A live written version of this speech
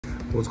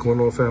What's going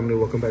on, family?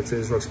 Welcome back to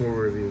Israel's Movie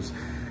Reviews.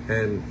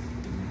 And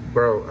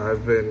bro,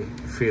 I've been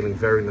feeling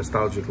very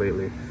nostalgic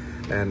lately,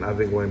 and I've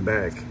been going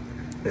back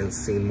and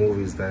seeing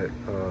movies that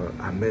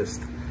I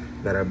missed,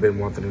 that I've been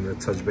wanting to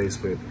touch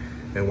base with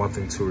and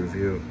wanting to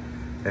review.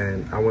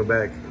 And I went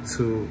back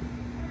to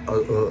a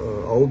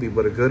oldie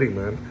but a goodie,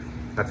 man.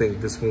 I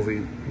think this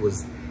movie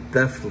was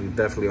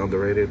definitely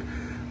underrated.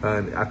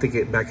 And I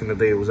think back in the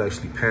day, it was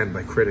actually panned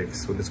by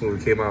critics. When this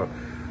movie came out,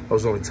 I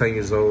was only 10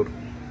 years old.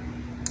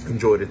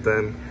 Enjoyed it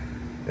then,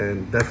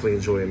 and definitely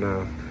enjoy it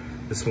now.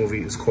 This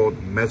movie is called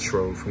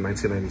Metro from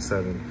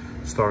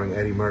 1997, starring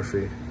Eddie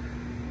Murphy,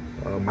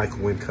 Michael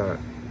Wincott,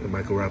 and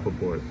Michael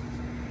Rappaport.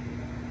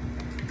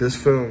 This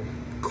film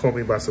caught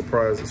me by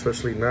surprise,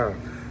 especially now.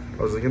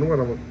 I was like, you know what,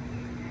 I'm gonna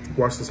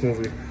watch this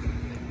movie,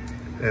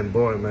 and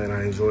boy, man,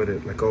 I enjoyed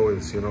it like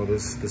always. You know,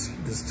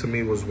 this to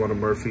me was one of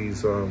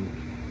Murphy's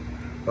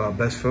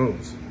best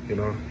films. You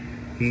know,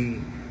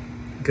 he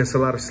gets a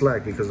lot of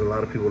slack because a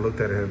lot of people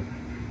looked at him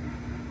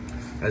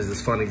as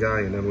this funny guy,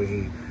 and then when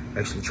he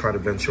actually tried to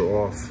venture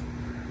off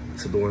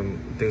to doing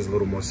things a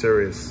little more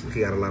serious, he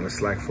had a lot of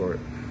slack for it.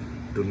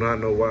 Do not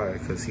know why,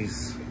 because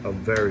he's a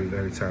very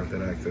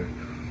talented actor.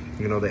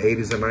 You know, the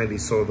 80s and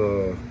 90s saw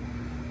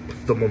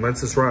the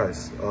momentous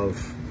rise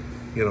of,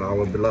 you know,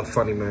 our beloved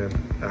funny man,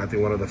 I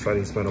think one of the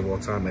funniest men of all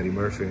time, Eddie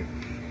Murphy,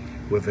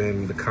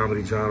 within the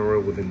comedy genre,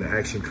 within the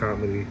action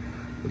comedy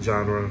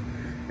genre,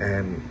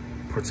 and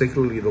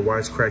particularly the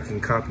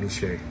wisecracking comedy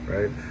shit,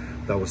 right?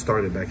 That was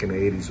started back in the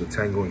 80s with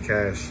Tango and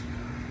Cash,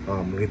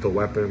 Lethal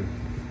Weapon.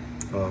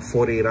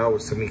 48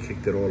 Hours to me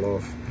kicked it all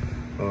off.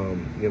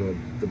 You know,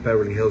 the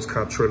Beverly Hills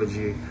Cop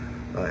trilogy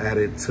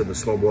added to the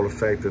snowball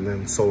effect, and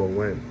then so it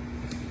went,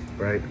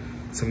 right?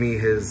 To me,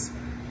 his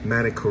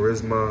manic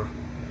charisma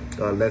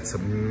led to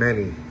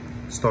many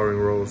starring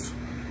roles,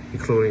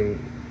 including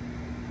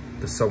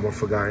the somewhat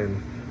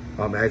forgotten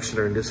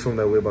actioner in this film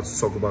that we're about to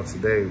talk about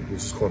today,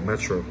 which is called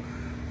Metro.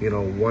 You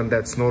know, one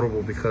that's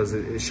notable because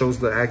it shows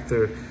the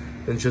actor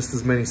in just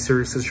as many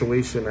serious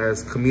situations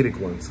as comedic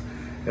ones.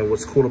 And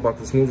what's cool about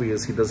this movie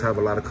is he does have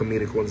a lot of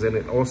comedic ones in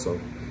it also,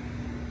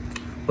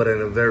 but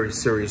in a very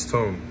serious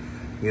tone.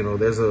 You know,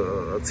 there's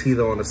a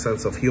teeter on a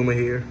sense of humor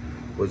here,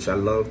 which I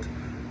loved.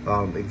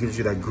 It gives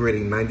you that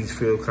gritty 90s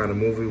feel kind of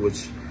movie,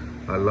 which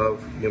I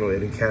love. You know,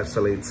 it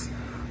encapsulates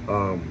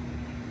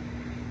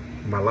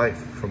my life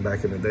from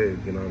back in the day,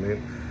 you know what I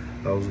mean?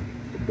 I was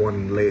born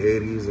in the late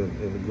 80s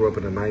and grew up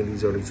in the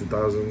 90s, early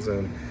 2000s,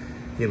 and,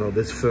 you know,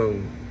 this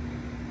film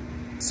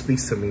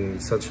speaks to me in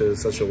such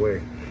a way,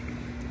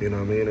 you know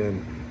what I mean?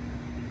 And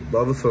the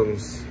other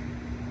films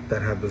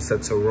that have been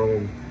set to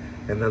Rome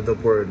and end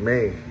up where it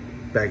may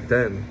back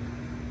then,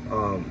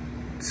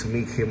 to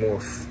me came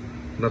off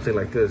nothing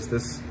like this.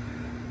 This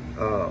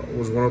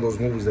was one of those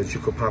movies that you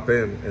could pop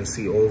in and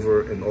see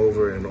over and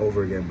over and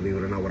over again, believe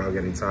it or not, without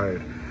getting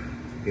tired.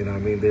 You know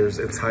what I mean? There's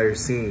entire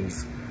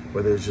scenes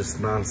where there's just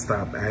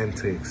non-stop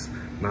antics,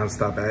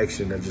 non-stop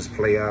action that just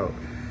play out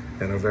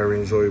and are very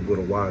enjoyable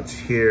to watch.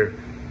 Here,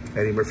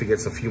 Eddie Murphy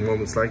gets a few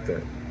moments like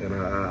that, and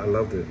I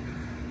loved it.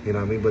 You know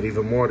what I mean? But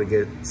even more, to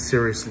get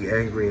seriously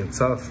angry and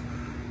tough,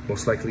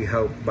 most likely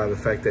helped by the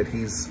fact that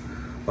he's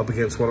up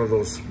against one of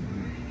those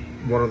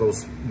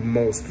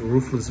most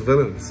ruthless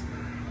villains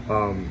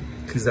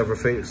he's ever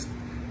faced.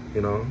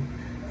 You know,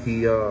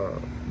 he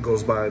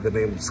goes by the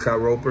name of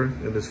Scott Roper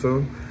in this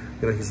film.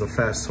 You know, he's a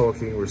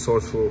fast-talking,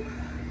 resourceful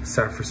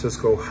San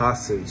Francisco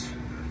hostage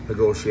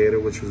negotiator,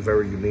 which was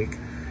very unique.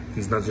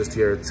 He's not just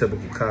your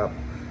typical cop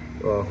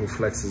who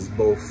flexes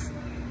both,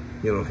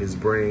 you know, his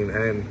brain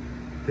and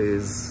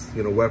his,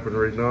 you know,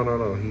 weaponry.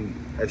 No. He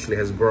actually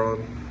has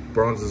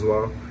bronze as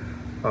well.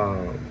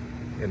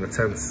 In a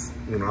tense,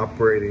 you know,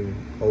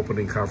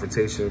 opening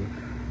confrontation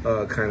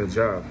kind of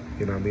job.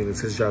 You know what I mean?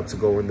 It's his job to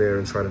go in there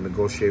and try to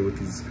negotiate with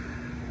these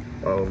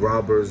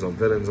robbers or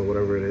villains or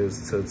whatever it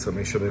is to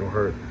make sure they don't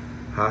hurt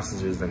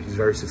hostages, and he's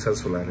very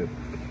successful at it.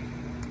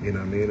 You know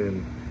what I mean?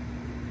 And,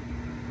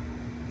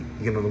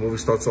 you know, the movie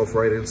starts off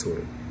right into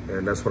it,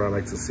 and that's what I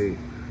like to see.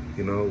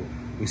 You know,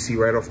 we see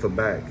right off the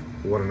bat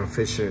what an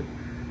efficient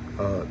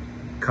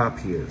cop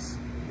he is.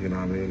 You know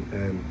what I mean?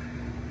 And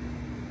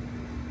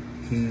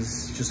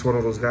he's just one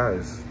of those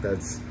guys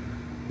that's,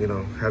 you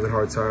know, having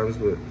hard times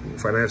with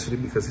financially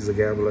because he's a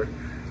gambler.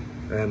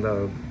 And,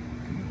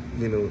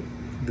 you know,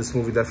 this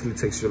movie definitely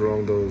takes you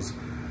along those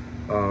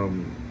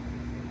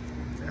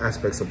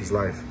aspects of his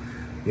life.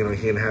 You know,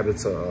 he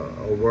inhabits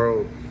a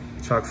world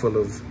chock full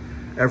of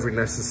every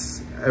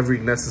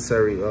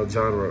necessary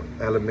genre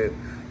element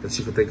that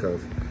you could think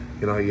of.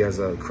 You know, he has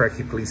a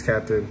cracky police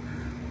captain.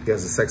 He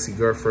has a sexy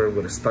girlfriend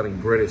with a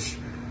stunning British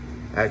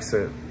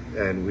accent.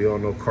 And we all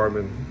know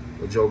Carmen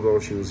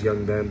Jogo. She was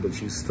young then, but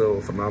she's still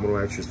a phenomenal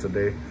actress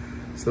today.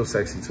 Still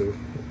sexy too.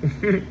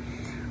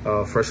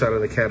 Fresh out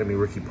of the academy,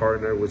 Ricky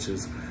Partner, which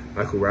is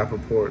Michael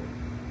Rappaport,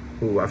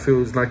 who I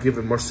feel is not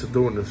given much to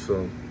do in this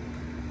film.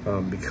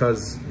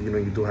 Because, you know,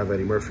 you do have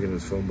Eddie Murphy in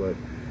this film, but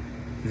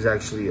he's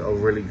actually a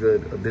really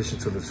good addition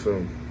to this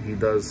film. He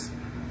does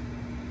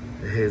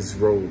his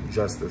role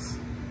justice.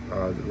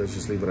 Let's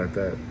just leave it at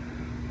that.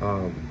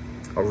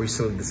 a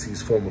recently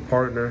deceased former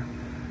partner.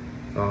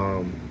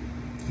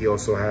 He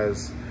also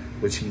has,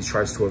 which he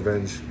tries to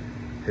avenge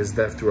his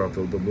death throughout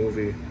the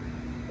movie.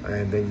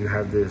 And then you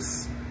have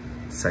this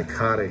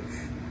psychotic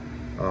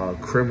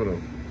criminal,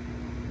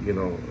 you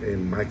know,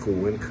 in Michael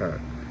Wincott.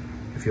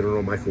 If you don't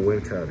know Michael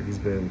Wincott, he's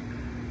been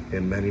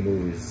in many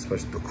movies,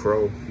 especially The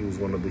Crow. He was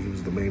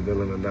the main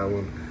villain in that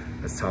one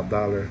as Top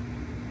Dollar.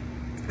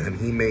 And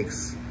he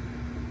makes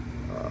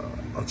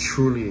a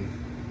truly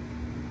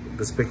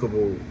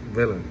despicable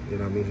villain, you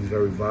know what I mean? He's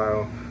very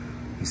vile,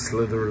 he's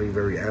slitherly,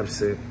 very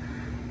absent,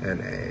 and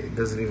it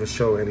doesn't even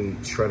show any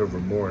shred of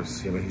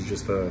remorse. You know, he's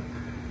just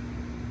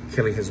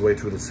killing his way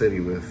through the city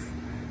with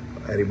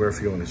Eddie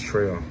Murphy on his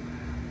trail.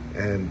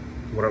 And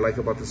what I like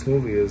about this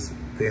movie is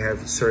they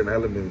have certain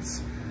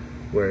elements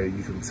where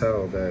you can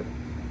tell that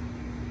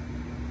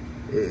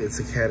it's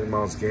a cat and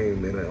mouse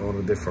game on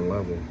a different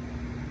level.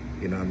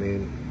 You know what I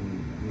mean?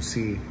 You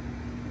see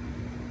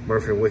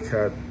Murphy and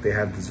Wincott, they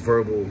have this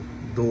verbal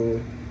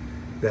duel,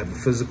 they have a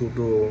physical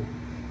duel.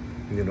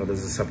 You know,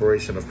 there's a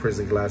separation of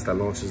prison glass that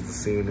launches the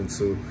scene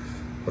into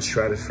a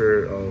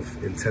stratosphere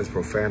of intense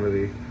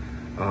profanity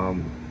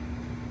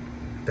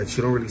that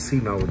you don't really see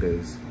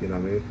nowadays. You know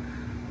what I mean?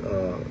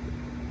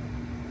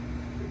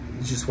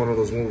 It's just one of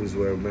those movies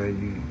where,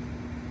 man,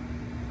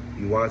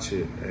 you watch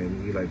it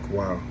and you're like,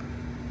 wow.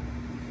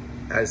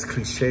 As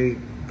cliched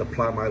the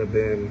plot might have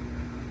been,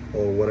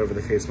 or whatever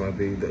the case might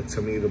be,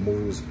 to me the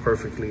movie was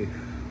perfectly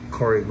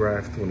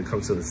choreographed when it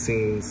comes to the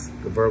scenes,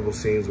 the verbal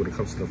scenes, when it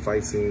comes to the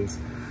fight scenes.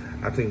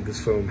 I think this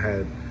film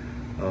had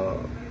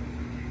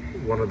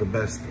one of the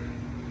best,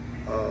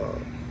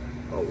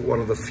 one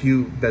of the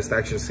few best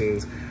action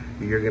scenes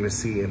you're gonna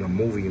see in a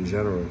movie in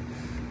general.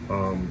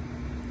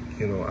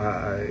 You know,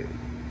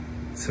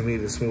 to me,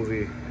 this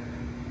movie,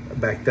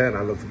 back then,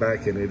 I looked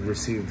back and it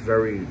received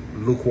very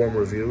lukewarm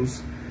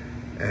reviews,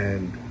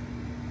 and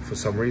for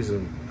some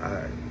reason,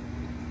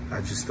 I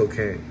just still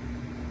can't,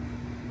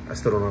 I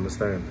still don't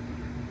understand.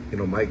 You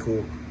know,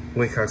 Michael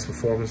Wincott's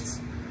performance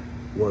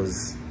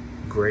was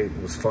great,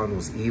 was fun,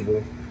 was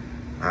evil.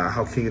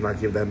 How can you not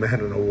give that man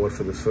an award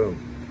for this film?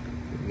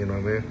 You know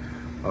what I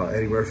mean?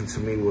 Eddie Murphy, to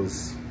me,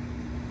 was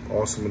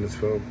awesome in this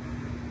film.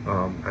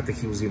 I think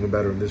he was even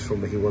better in this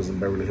film than he was in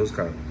Beverly Hills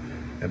Cop.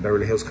 And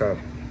Beverly Hills Cop,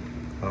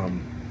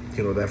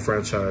 you know, that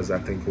franchise, I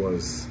think,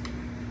 was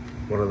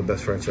one of the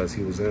best franchises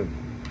he was in.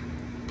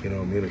 You know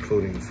what I mean?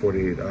 Including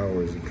 48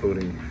 Hours,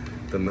 including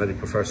the Nutty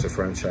Professor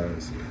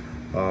franchise,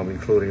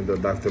 including the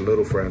Dr.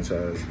 Little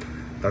franchise,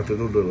 Dr.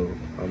 Doolittle,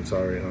 I'm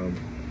sorry.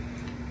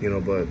 You know,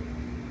 but,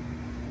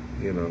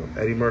 you know,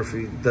 Eddie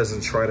Murphy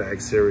doesn't try to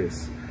act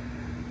serious.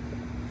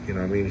 You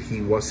know what I mean?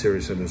 He was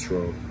serious in this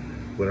role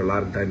with a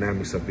lot of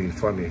dynamics of being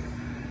funny.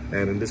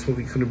 And in this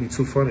movie, he couldn't be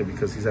too funny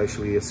because he's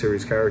actually a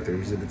serious character.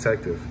 He's a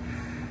detective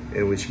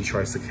in which he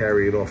tries to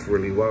carry it off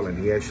really well, and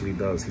he actually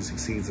does. He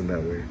succeeds in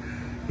that way.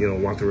 You know,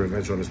 wanting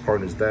revenge on his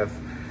partner's death.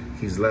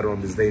 He's led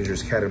on this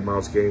dangerous cat and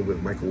mouse game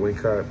with Michael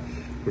Wincott,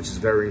 which is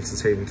very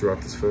entertaining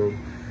throughout this film.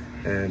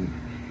 And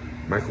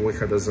Michael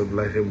Wincott doesn't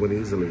let him win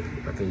easily.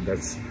 I think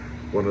that's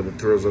one of the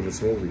thrills of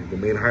this movie. The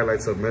main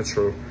highlights of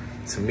Metro,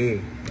 to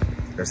me,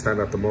 that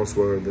stand out the most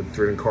were the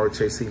thrilling car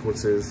chase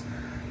sequences,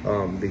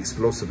 the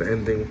explosive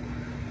ending,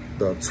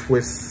 the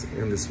twists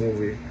in this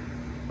movie.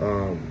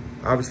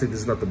 Obviously, this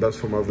is not the best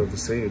film I've ever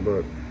seen,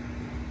 but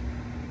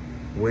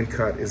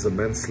Wincott is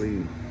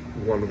immensely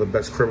one of the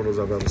best criminals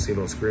I've ever seen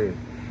on screen.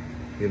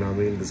 You know what I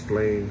mean?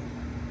 Displaying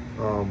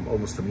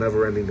almost a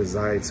never-ending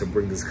desire to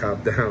bring this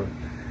cop down,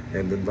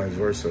 and then vice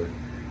versa,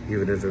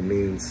 even if it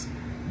means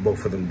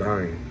both of them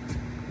dying,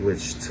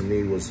 which to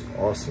me was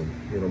awesome.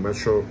 You know,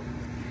 Metro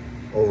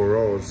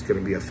overall is going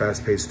to be a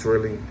fast-paced,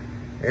 thrilling,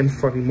 and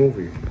funny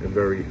movie in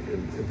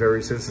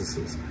various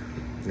instances.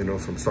 You know,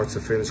 from start to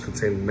finish,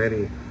 containing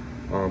many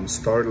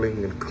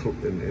startling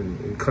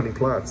and cunning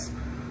plots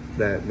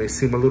that may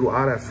seem a little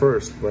odd at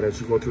first, but as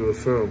you go through the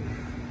film,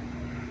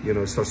 you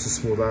know, it starts to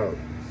smooth out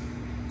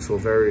to a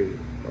very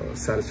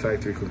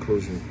satisfactory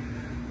conclusion.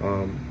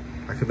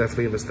 I can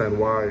definitely understand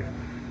why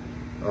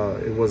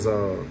it was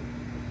a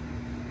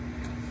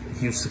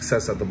huge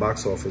success at the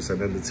box office and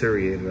then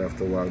deteriorated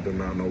after a while. I do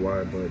not know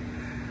why, but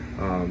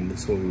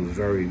this movie was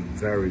very,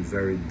 very,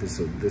 very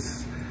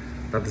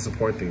not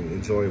disappointing,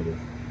 enjoyable.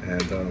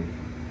 And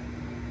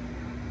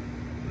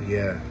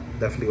yeah,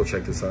 definitely go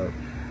check this out.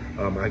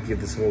 I give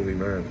this movie,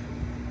 man,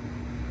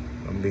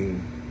 I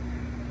mean,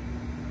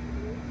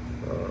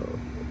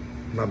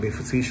 not being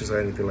facetious or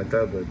anything like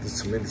that, but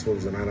to me, this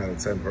movie's a 9 out of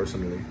 10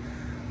 personally.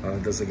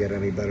 It doesn't get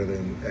any better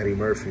than Eddie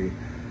Murphy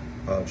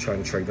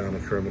trying to track down a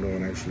criminal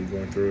and actually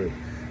going through it.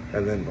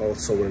 And then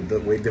also with a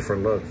way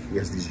different look. He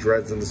has these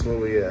dreads in this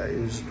movie. Yeah, it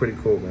was just pretty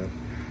cool, man.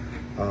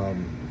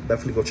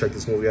 Definitely go check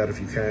this movie out if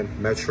you can.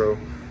 Metro,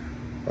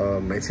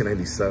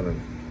 1997.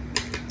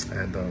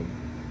 And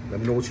let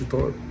me know what you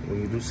thought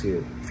when you do see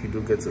it, if you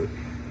do get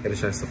a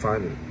chance to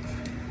find it.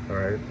 All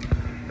right.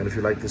 And if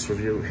you like this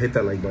review, hit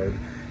that like button,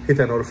 hit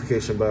that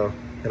notification bell,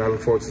 and I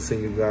look forward to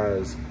seeing you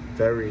guys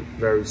very,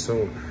 very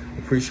soon.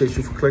 Appreciate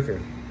you for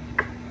clicking.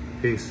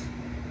 Peace.